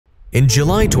In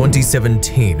July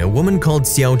 2017, a woman called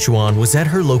Xiao Xuan was at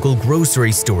her local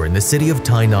grocery store in the city of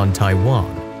Tainan,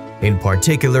 Taiwan. In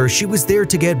particular, she was there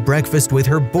to get breakfast with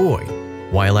her boy.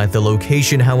 While at the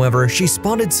location, however, she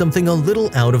spotted something a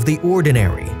little out of the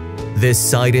ordinary. This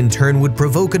sight in turn would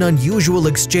provoke an unusual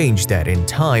exchange that, in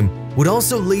time, would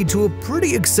also lead to a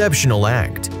pretty exceptional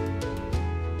act.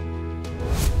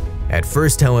 At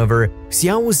first, however,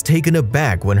 Xiao was taken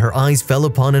aback when her eyes fell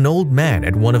upon an old man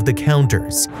at one of the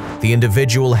counters. The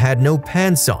individual had no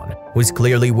pants on, was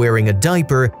clearly wearing a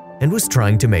diaper, and was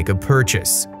trying to make a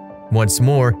purchase. Once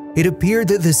more, it appeared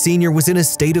that the senior was in a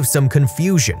state of some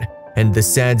confusion, and the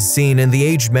sad scene and the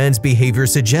aged man's behavior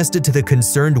suggested to the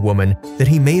concerned woman that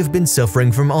he may have been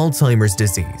suffering from Alzheimer's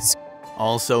disease.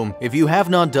 Also, if you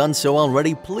have not done so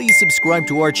already, please subscribe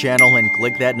to our channel and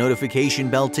click that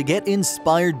notification bell to get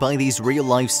inspired by these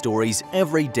real-life stories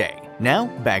every day. Now,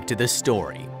 back to the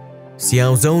story.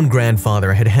 Xiao's own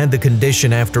grandfather had had the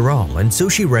condition after all, and so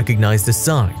she recognized the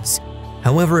signs.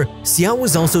 However, Xiao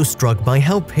was also struck by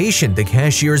how patient the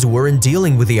cashiers were in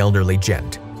dealing with the elderly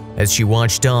gent. As she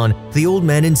watched on, the old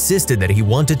man insisted that he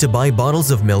wanted to buy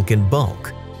bottles of milk in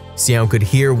bulk. Xiao could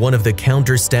hear one of the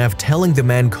counter staff telling the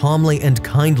man calmly and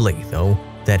kindly, though,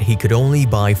 that he could only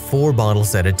buy 4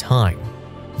 bottles at a time.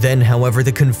 Then, however,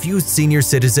 the confused senior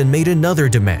citizen made another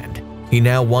demand. He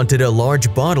now wanted a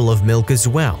large bottle of milk as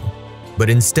well. But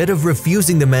instead of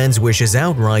refusing the man's wishes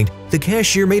outright, the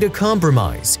cashier made a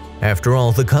compromise. After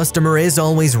all, the customer is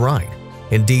always right.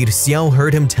 Indeed, Xiao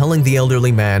heard him telling the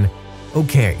elderly man,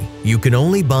 "Okay, you can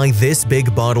only buy this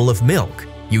big bottle of milk.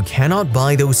 You cannot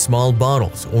buy those small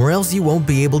bottles, or else you won't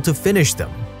be able to finish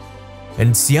them."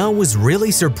 And Xiao was really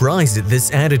surprised at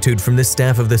this attitude from the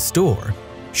staff of the store.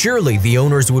 Surely the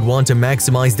owners would want to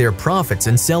maximize their profits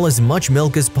and sell as much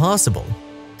milk as possible.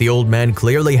 The old man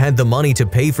clearly had the money to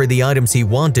pay for the items he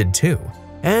wanted too.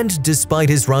 And despite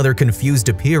his rather confused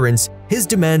appearance, his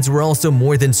demands were also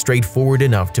more than straightforward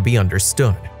enough to be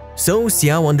understood. So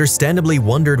Xiao understandably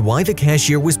wondered why the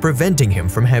cashier was preventing him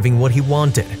from having what he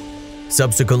wanted.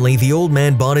 Subsequently, the old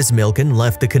man bought his milk and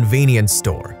left the convenience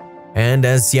store. And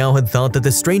as Xiao had thought that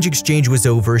the strange exchange was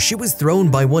over, she was thrown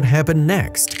by what happened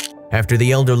next. After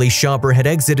the elderly shopper had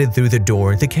exited through the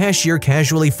door, the cashier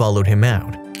casually followed him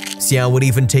out. Xiao would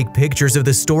even take pictures of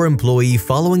the store employee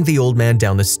following the old man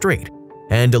down the street.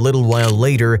 And a little while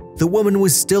later, the woman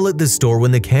was still at the store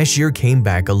when the cashier came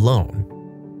back alone.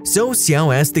 So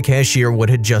Xiao asked the cashier what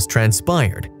had just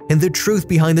transpired, and the truth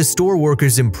behind the store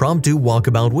worker's impromptu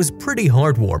walkabout was pretty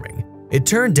heartwarming. It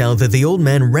turned out that the old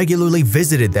man regularly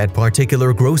visited that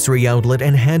particular grocery outlet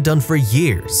and had done for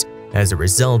years. As a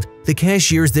result, the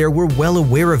cashiers there were well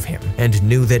aware of him and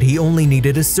knew that he only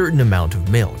needed a certain amount of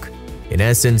milk. In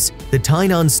essence, the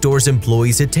Tainan store's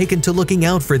employees had taken to looking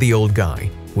out for the old guy,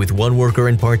 with one worker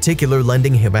in particular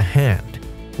lending him a hand.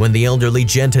 When the elderly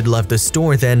gent had left the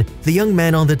store then, the young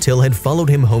man on the till had followed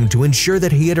him home to ensure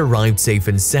that he had arrived safe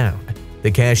and sound.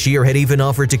 The cashier had even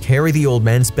offered to carry the old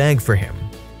man's bag for him.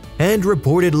 And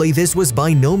reportedly, this was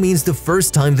by no means the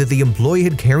first time that the employee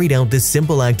had carried out this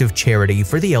simple act of charity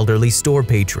for the elderly store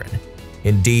patron.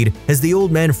 Indeed, as the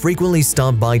old man frequently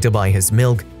stopped by to buy his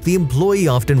milk, the employee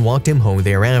often walked him home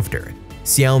thereafter.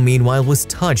 Xiao, meanwhile, was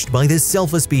touched by this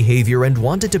selfless behavior and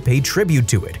wanted to pay tribute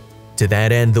to it. To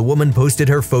that end, the woman posted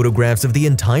her photographs of the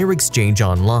entire exchange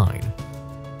online.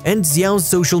 And Xiao's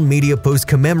social media post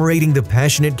commemorating the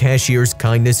passionate cashier's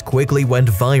kindness quickly went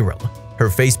viral. Her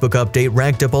Facebook update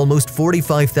racked up almost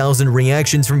 45,000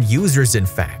 reactions from users, in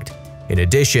fact. In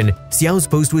addition, Xiao's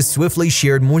post was swiftly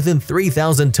shared more than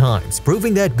 3,000 times,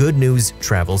 proving that good news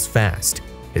travels fast.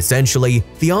 Essentially,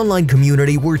 the online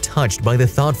community were touched by the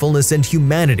thoughtfulness and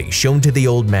humanity shown to the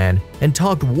old man and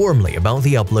talked warmly about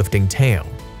the uplifting tale.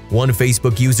 One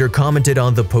Facebook user commented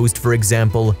on the post, for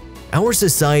example, "Our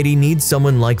society needs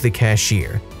someone like the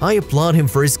cashier. I applaud him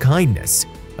for his kindness."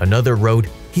 Another wrote,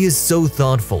 "He is so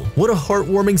thoughtful. What a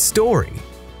heartwarming story."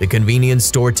 The convenience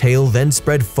store tale then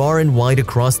spread far and wide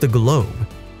across the globe.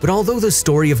 But although the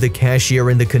story of the cashier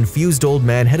and the confused old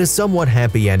man had a somewhat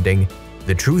happy ending,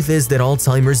 the truth is that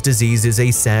Alzheimer's disease is a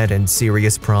sad and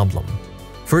serious problem.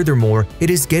 Furthermore, it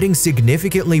is getting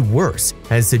significantly worse,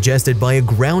 as suggested by a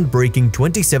groundbreaking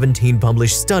 2017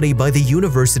 published study by the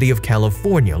University of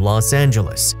California, Los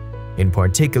Angeles. In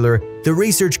particular, the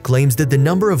research claims that the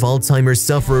number of Alzheimer's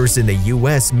sufferers in the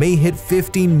US may hit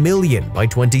 15 million by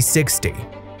 2060.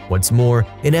 What's more,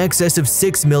 in excess of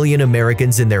 6 million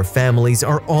Americans and their families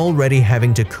are already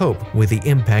having to cope with the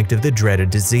impact of the dreaded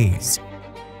disease.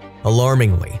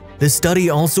 Alarmingly, the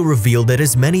study also revealed that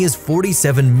as many as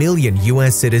 47 million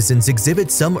US citizens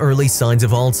exhibit some early signs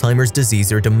of Alzheimer's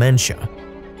disease or dementia.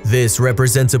 This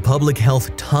represents a public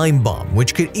health time bomb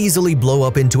which could easily blow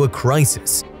up into a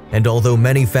crisis. And although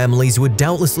many families would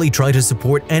doubtlessly try to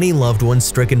support any loved one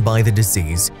stricken by the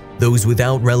disease, those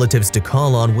without relatives to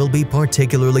call on will be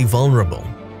particularly vulnerable.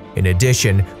 In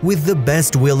addition, with the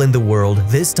best will in the world,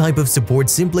 this type of support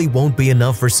simply won't be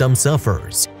enough for some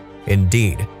sufferers.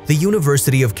 Indeed, the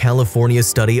University of California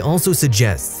study also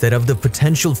suggests that of the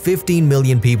potential 15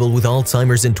 million people with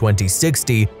Alzheimer's in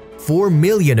 2060, 4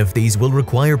 million of these will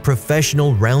require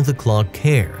professional round-the-clock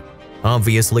care.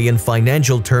 Obviously, in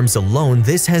financial terms alone,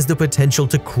 this has the potential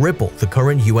to cripple the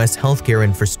current US healthcare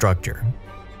infrastructure.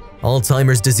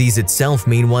 Alzheimer's disease itself,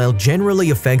 meanwhile, generally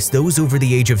affects those over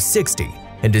the age of 60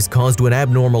 and is caused when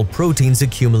abnormal proteins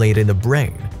accumulate in the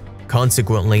brain.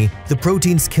 Consequently, the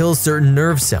proteins kill certain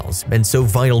nerve cells, and so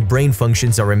vital brain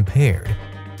functions are impaired.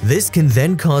 This can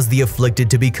then cause the afflicted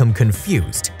to become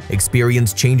confused,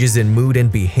 experience changes in mood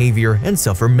and behavior, and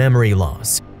suffer memory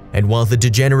loss. And while the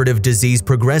degenerative disease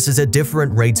progresses at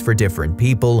different rates for different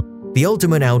people, the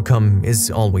ultimate outcome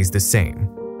is always the same: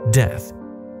 death.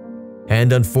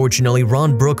 And unfortunately,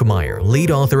 Ron Brookmeyer, lead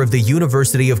author of the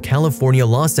University of California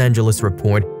Los Angeles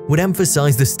report, would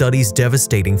emphasize the study's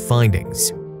devastating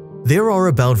findings. There are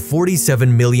about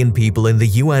 47 million people in the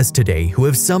US today who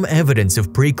have some evidence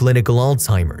of preclinical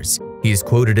Alzheimer's, he is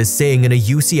quoted as saying in a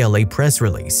UCLA press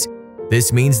release.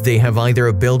 This means they have either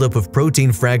a buildup of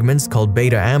protein fragments called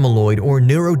beta amyloid or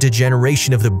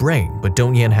neurodegeneration of the brain but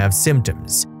don't yet have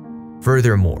symptoms.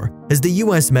 Furthermore, as the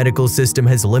US medical system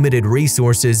has limited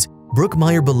resources,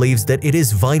 Brookmeyer believes that it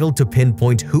is vital to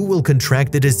pinpoint who will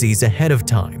contract the disease ahead of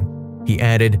time. He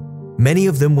added, "Many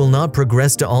of them will not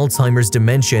progress to Alzheimer's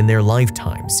dementia in their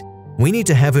lifetimes. We need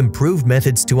to have improved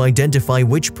methods to identify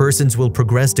which persons will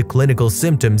progress to clinical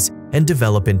symptoms and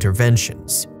develop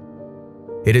interventions."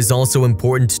 It is also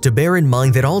important to bear in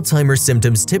mind that Alzheimer's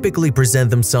symptoms typically present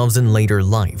themselves in later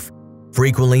life.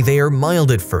 Frequently, they are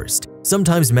mild at first,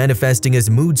 sometimes manifesting as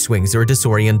mood swings or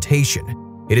disorientation.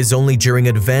 It is only during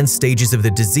advanced stages of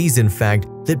the disease, in fact,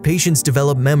 that patients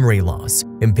develop memory loss,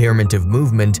 impairment of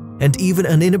movement, and even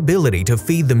an inability to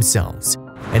feed themselves.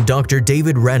 And Dr.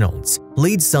 David Reynolds,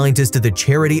 lead scientist of the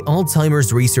charity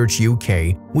Alzheimer's Research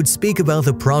UK, would speak about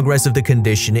the progress of the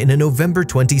condition in a November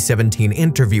 2017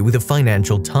 interview with the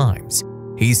Financial Times.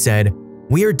 He said,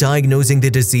 "We are diagnosing the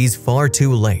disease far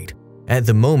too late. At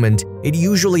the moment, it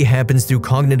usually happens through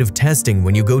cognitive testing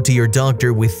when you go to your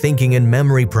doctor with thinking and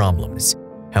memory problems.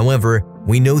 However,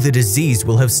 we know the disease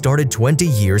will have started 20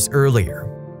 years earlier."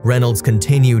 Reynolds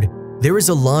continued, "There is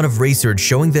a lot of research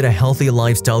showing that a healthy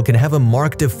lifestyle can have a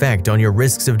marked effect on your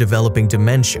risks of developing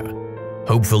dementia.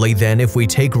 Hopefully then, if we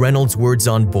take Reynolds' words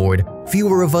on board,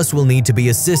 fewer of us will need to be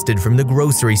assisted from the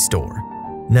grocery store."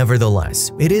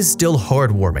 Nevertheless, it is still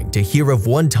heartwarming to hear of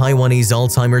one Taiwanese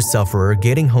Alzheimer's sufferer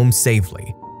getting home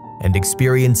safely and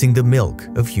experiencing the milk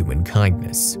of human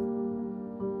kindness.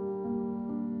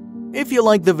 If you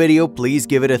liked the video, please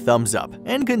give it a thumbs up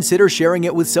and consider sharing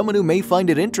it with someone who may find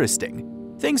it interesting.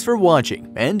 Thanks for watching,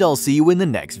 and I'll see you in the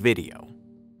next video.